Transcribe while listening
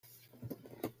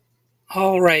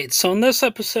All right. So in this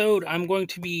episode, I'm going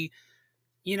to be,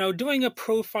 doing a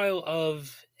profile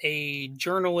of a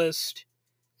journalist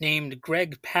named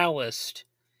Greg Palast.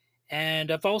 And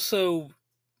I've also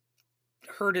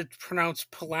heard it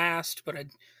pronounced Palast, but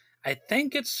I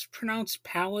think it's pronounced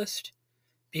Palast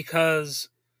because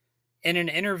in an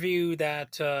interview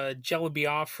that Jello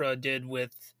Biafra did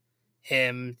with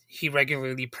him, he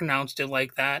regularly pronounced it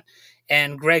like that.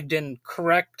 And Greg didn't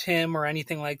correct him or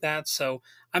anything like that. So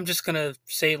I'm just going to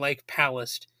say like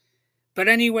Palast. But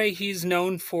anyway, he's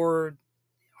known for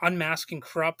unmasking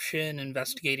corruption,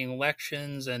 investigating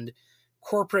elections, and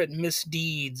corporate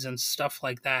misdeeds and stuff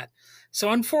like that.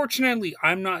 So unfortunately,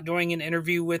 I'm not doing an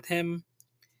interview with him,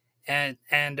 and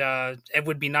it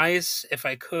would be nice if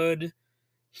I could.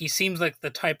 He seems like the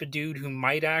type of dude who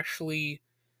might actually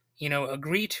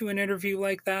agree to an interview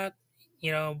like that,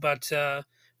 but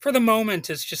for the moment,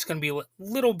 it's just going to be a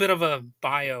little bit of a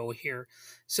bio here.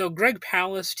 So, Greg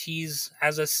Palast, he's,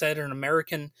 as I said, an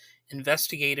American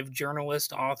investigative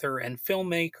journalist, author, and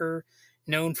filmmaker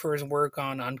known for his work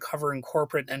on uncovering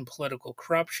corporate and political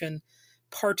corruption,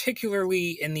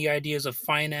 particularly in the ideas of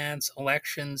finance,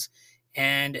 elections,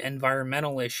 and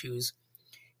environmental issues.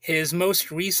 His most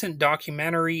recent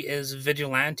documentary is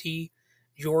Vigilante,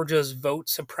 Georgia's Vote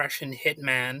Suppression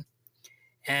Hitman.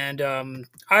 And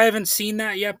I haven't seen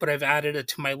that yet, but I've added it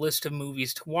to my list of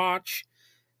movies to watch.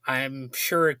 I'm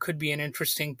sure it could be an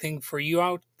interesting thing for you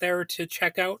out there to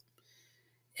check out.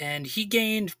 And he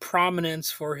gained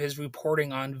prominence for his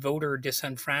reporting on voter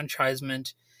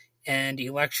disenfranchisement and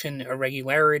election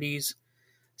irregularities.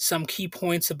 Some key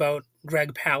points about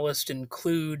Greg Palast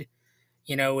include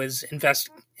his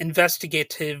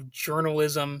investigative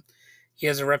journalism. He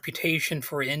has a reputation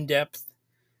for in depth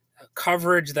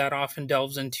coverage that often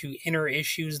delves into inner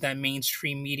issues that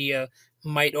mainstream media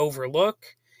might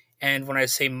overlook. And when I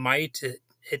say might,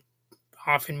 it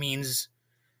often means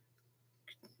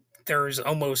there's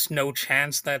almost no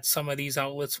chance that some of these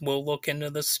outlets will look into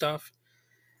this stuff.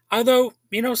 Although,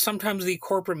 sometimes the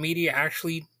corporate media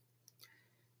actually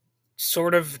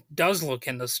sort of does look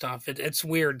into stuff. It's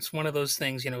weird. It's one of those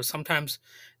things, sometimes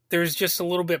there's just a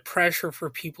little bit pressure for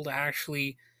people to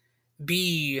actually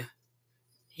be,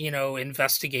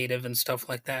 investigative and stuff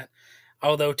like that.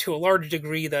 Although to a large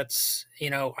degree, that's,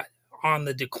 on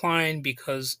the decline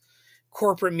because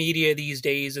corporate media these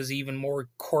days is even more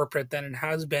corporate than it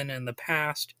has been in the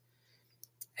past.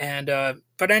 And,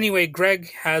 but anyway,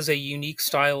 Greg has a unique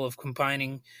style of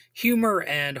combining humor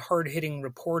and hard hitting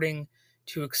reporting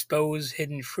to expose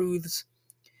hidden truths.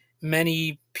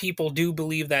 Many people do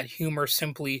believe that humor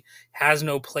simply has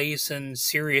no place in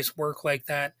serious work like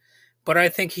that, but I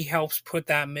think he helps put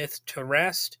that myth to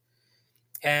rest.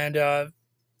 And,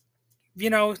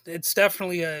 it's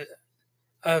definitely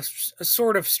a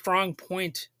sort of strong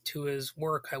point to his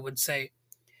work, I would say.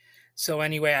 So,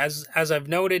 anyway, as I've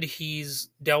noted, he's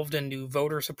delved into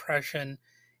voter suppression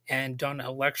and done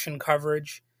election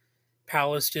coverage.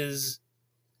 Palast is,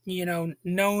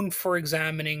 known for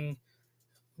examining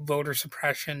voter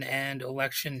suppression and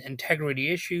election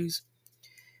integrity issues.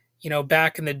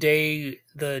 Back in the day,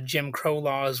 the Jim Crow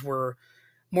laws were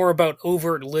more about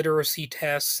overt literacy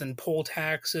tests and poll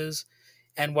taxes.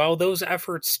 And while those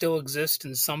efforts still exist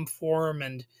in some form,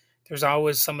 and there's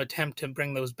always some attempt to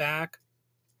bring those back,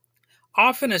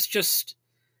 often it's just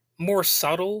more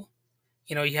subtle.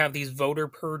 You have these voter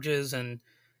purges and,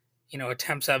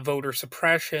 attempts at voter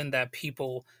suppression that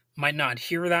people might not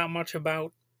hear that much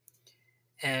about.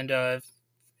 And, there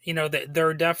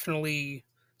are definitely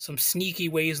some sneaky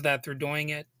ways that they're doing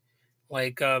it.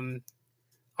 Like,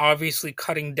 obviously,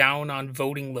 cutting down on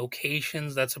voting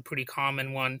locations, that's a pretty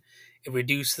common one. It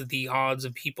reduces the odds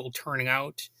of people turning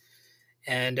out.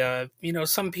 And,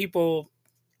 some people,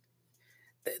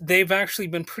 they've actually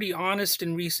been pretty honest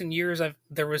in recent years.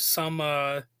 There was some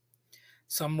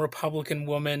Republican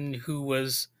woman who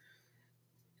was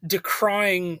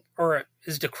decrying, or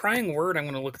is decrying a word? I'm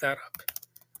going to look that up.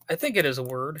 I think it is a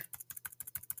word.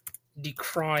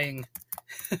 Decrying.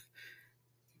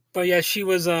 But yeah, she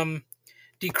was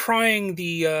decrying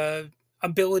the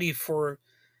ability for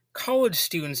college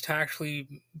students to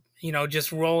actually,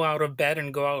 just roll out of bed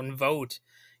and go out and vote.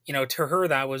 To her,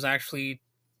 that was actually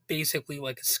basically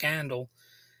like a scandal.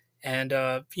 And,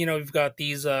 you've got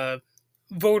these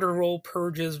voter roll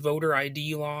purges, voter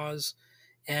ID laws,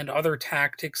 and other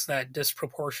tactics that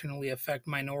disproportionately affect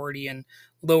minority and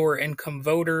lower income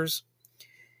voters.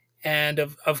 And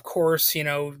of course,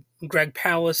 Greg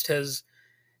Palast has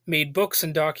made books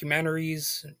and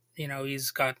documentaries. He's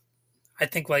got, I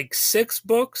think, like 6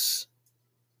 books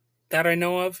that I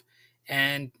know of,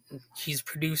 and he's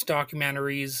produced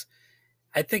documentaries.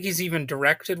 I think he's even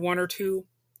directed one or two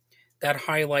that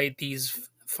highlight these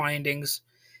findings.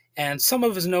 And some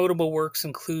of his notable works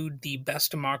include The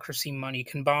Best Democracy Money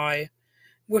Can Buy,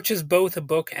 which is both a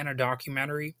book and a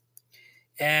documentary.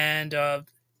 And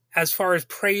as far as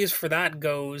praise for that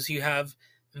goes, you have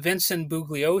Vincent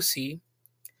Bugliosi,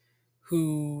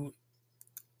 who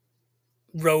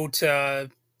wrote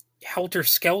Helter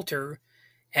Skelter,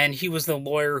 and he was the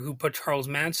lawyer who put Charles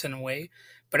Manson away.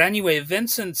 But anyway,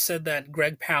 Vincent said that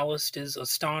Greg Palast is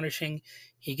astonishing.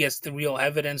 He gets the real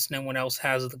evidence no one else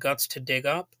has the guts to dig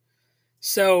up.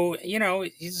 So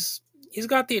he's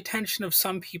got the attention of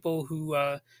some people who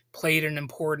played an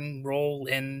important role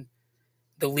in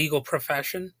the legal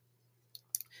profession.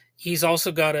 He's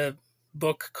also got a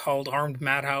book called Armed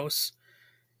Madhouse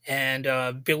and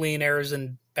Billionaires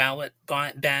and Ballot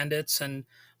Bandits and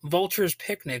Vulture's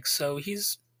Picnic. So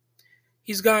he's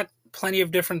got plenty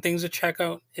of different things to check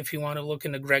out if you want to look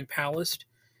into Greg Palast.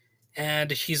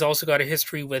 And he's also got a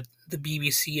history with the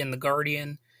BBC and The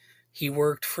Guardian. He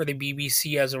worked for the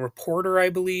BBC as a reporter, I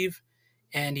believe,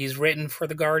 and he's written for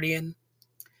The Guardian.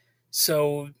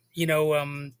 So,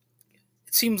 it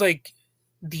seems like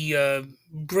the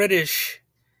British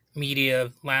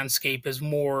media landscape is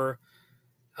more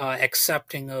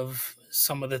accepting of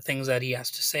some of the things that he has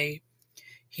to say.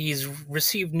 He's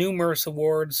received numerous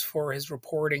awards for his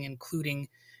reporting, including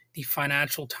the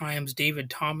Financial Times David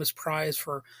Thomas Prize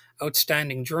for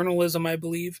Outstanding Journalism, I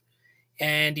believe.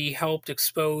 And he helped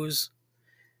expose,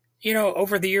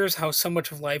 over the years, how so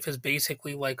much of life is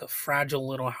basically like a fragile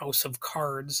little house of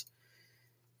cards,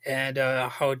 and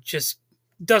how it just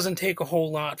doesn't take a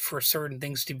whole lot for certain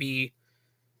things to be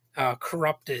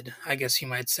corrupted, I guess you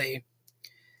might say.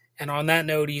 And on that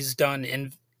note, he's done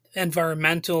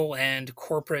environmental and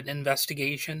corporate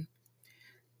investigation.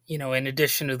 In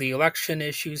addition to the election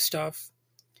issue stuff,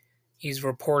 he's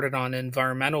reported on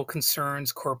environmental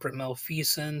concerns, corporate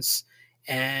malfeasance,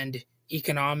 and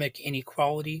economic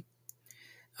inequality.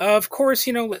 Of course,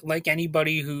 like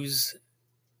anybody who's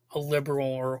a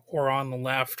liberal or on the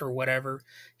left or whatever,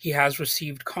 he has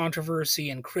received controversy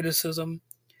and criticism.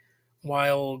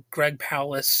 While Greg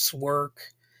Palast's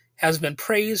work has been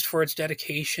praised for its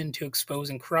dedication to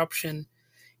exposing corruption,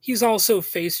 he's also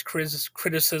faced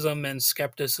criticism and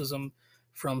skepticism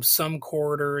from some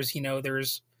quarters.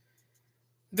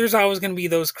 There's always going to be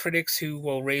those critics who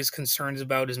will raise concerns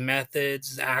about his methods,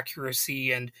 his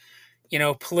accuracy, and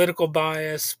political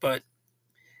bias. But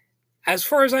as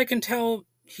far as I can tell,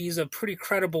 he's a pretty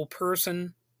credible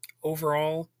person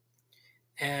overall,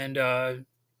 and I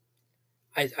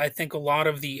think a lot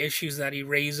of the issues that he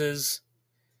raises,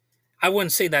 I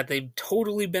wouldn't say that they've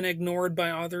totally been ignored by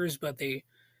others, but they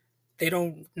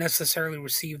don't necessarily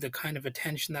receive the kind of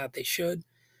attention that they should.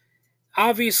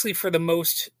 Obviously, for the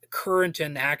most current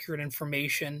and accurate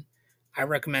information, I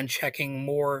recommend checking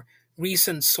more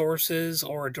recent sources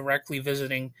or directly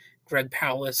visiting Greg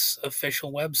Palast's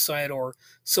official website or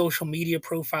social media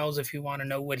profiles if you want to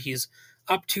know what he's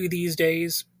up to these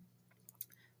days.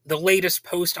 The latest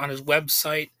post on his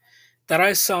website that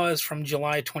I saw is from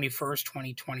July 21st,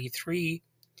 2023,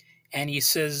 and he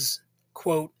says,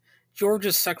 quote,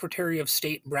 Georgia's Secretary of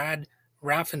State Brad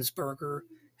Raffensperger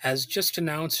has just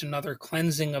announced another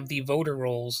cleansing of the voter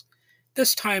rolls.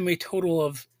 This time a total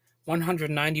of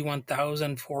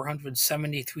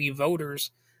 191,473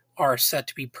 voters are set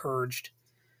to be purged.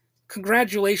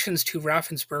 Congratulations to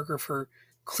Raffensperger for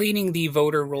cleaning the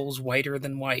voter rolls whiter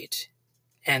than white.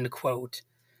 End quote.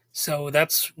 So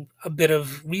that's a bit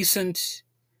of recent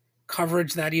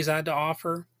coverage that he's had to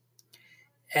offer.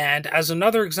 And as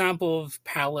another example of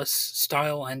Palast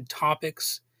style and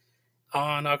topics,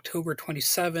 on October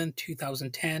 27,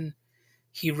 2010,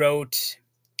 he wrote,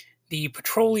 The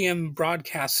petroleum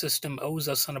broadcast system owes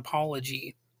us an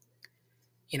apology.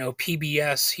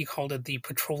 PBS, he called it the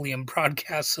petroleum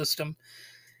broadcast system.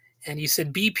 And he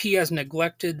said, BP has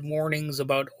neglected warnings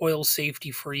about oil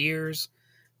safety for years,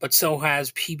 but so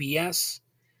has PBS.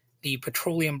 The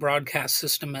petroleum broadcast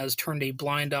system has turned a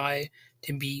blind eye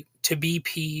to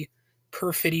BP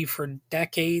perfidy for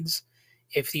decades.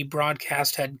 If the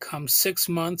broadcast had come 6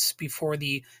 months before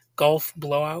the Gulf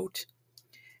blowout,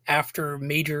 after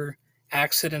major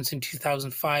accidents in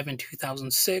 2005 and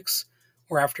 2006,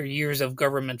 or after years of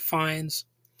government fines,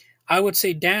 I would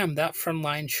say, damn, that front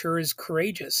line sure is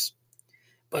courageous.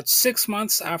 But 6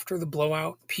 months after the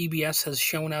blowout, PBS has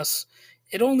shown us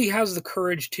it only has the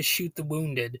courage to shoot the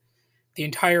wounded. The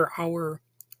entire hour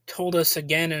told us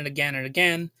again and again and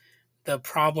again the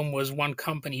problem was one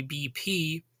company,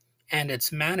 BP, and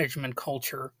its management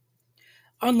culture.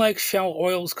 Unlike Shell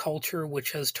Oil's culture,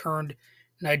 which has turned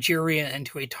Nigeria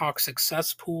into a toxic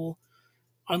cesspool,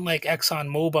 unlike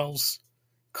ExxonMobil's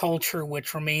culture,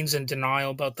 which remains in denial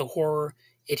about the horror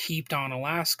it heaped on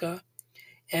Alaska,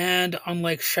 and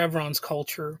unlike Chevron's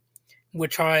culture,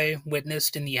 which I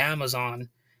witnessed in the Amazon,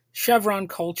 Chevron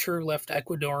culture left or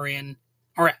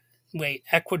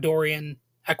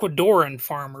Ecuadorian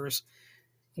farmers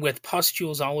with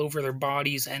pustules all over their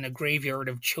bodies and a graveyard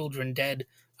of children dead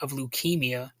of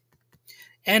leukemia.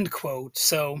 End quote.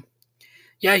 So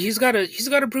yeah, he's got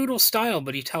a brutal style,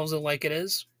 but he tells it like it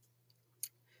is.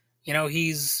 You know,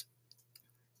 he's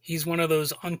one of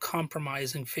those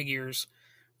uncompromising figures,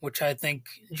 which I think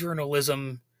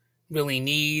journalism really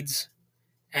needs.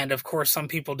 And of course, some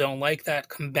people don't like that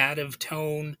combative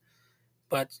tone,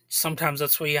 but sometimes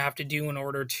that's what you have to do in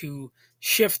order to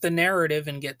shift the narrative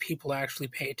and get people to actually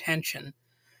pay attention.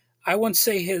 I wouldn't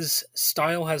say his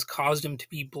style has caused him to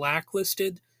be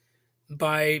blacklisted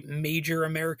by major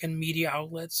American media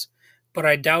outlets, but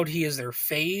I doubt he is their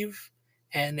fave,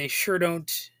 and they sure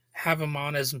don't have him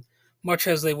on as much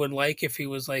as they would like if he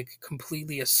was like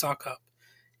completely a suck up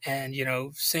and,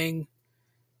 saying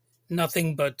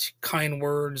nothing but kind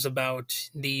words about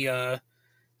the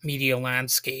media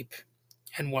landscape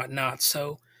and whatnot.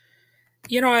 So,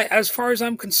 as far as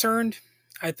I'm concerned,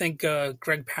 I think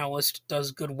Greg Palast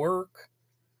does good work.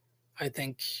 I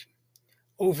think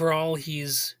overall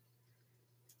he's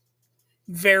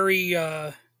very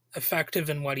effective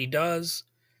in what he does,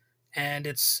 and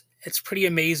it's pretty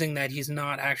amazing that he's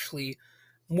not actually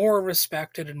more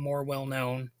respected and more well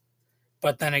known.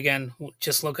 But then again,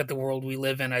 just look at the world we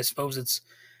live in. I suppose it's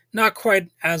not quite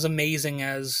as amazing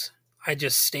as I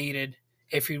just stated,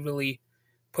 if you really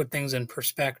put things in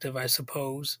perspective, I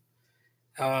suppose.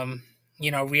 Um,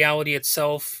 Reality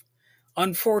itself,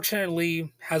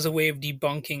 unfortunately, has a way of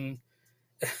debunking,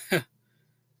 a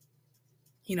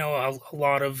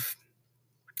lot of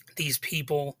these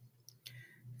people.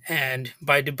 And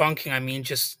by debunking, I mean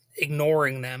just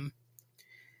ignoring them.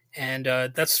 And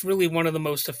that's really one of the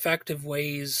most effective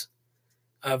ways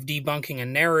of debunking a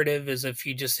narrative is if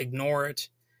you just ignore it.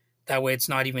 That way, it's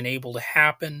not even able to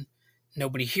happen.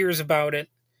 Nobody hears about it.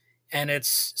 And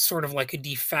it's sort of like a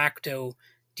de facto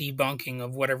debunking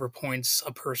of whatever points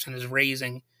a person is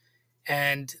raising.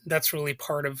 And that's really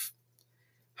part of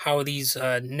how these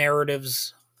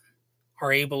narratives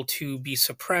are able to be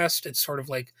suppressed. It's sort of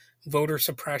like voter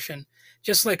suppression.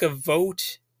 Just like a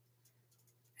vote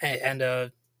and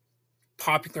a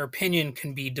popular opinion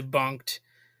can be debunked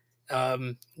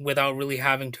without really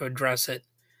having to address it.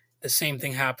 The same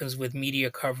thing happens with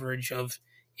media coverage of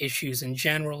issues in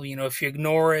general. If you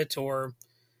ignore it or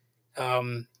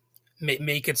um,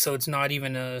 make it so it's not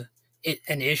even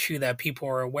an issue that people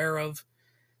are aware of,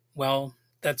 well,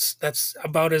 that's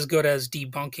about as good as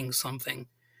debunking something,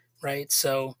 right?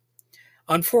 So,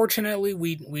 unfortunately,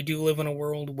 we do live in a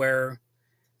world where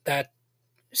that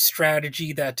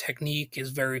strategy, that technique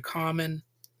is very common,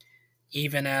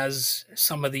 even as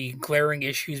some of the glaring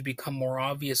issues become more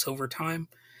obvious over time.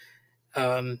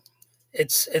 Um,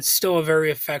 it's still a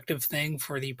very effective thing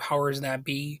for the powers that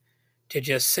be to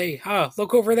just say,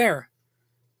 look over there.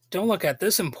 Don't look at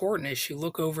this important issue.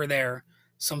 Look over there."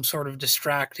 Some sort of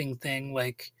distracting thing,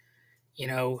 like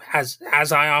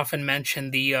as I often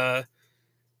mention, the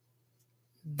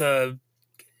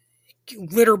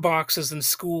litter boxes in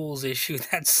schools issue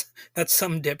that's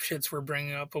some dipshits were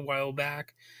bringing up a while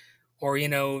back, or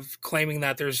claiming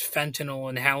that there's fentanyl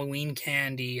in Halloween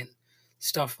candy and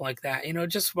stuff like that.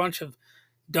 Just a bunch of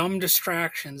dumb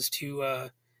distractions to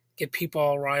get people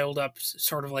all riled up,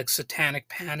 sort of like satanic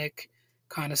panic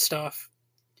kind of stuff.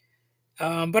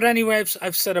 But anyway,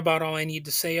 I've said about all I need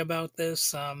to say about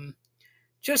this.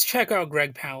 Just check out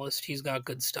Greg Palast. He's got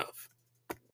good stuff.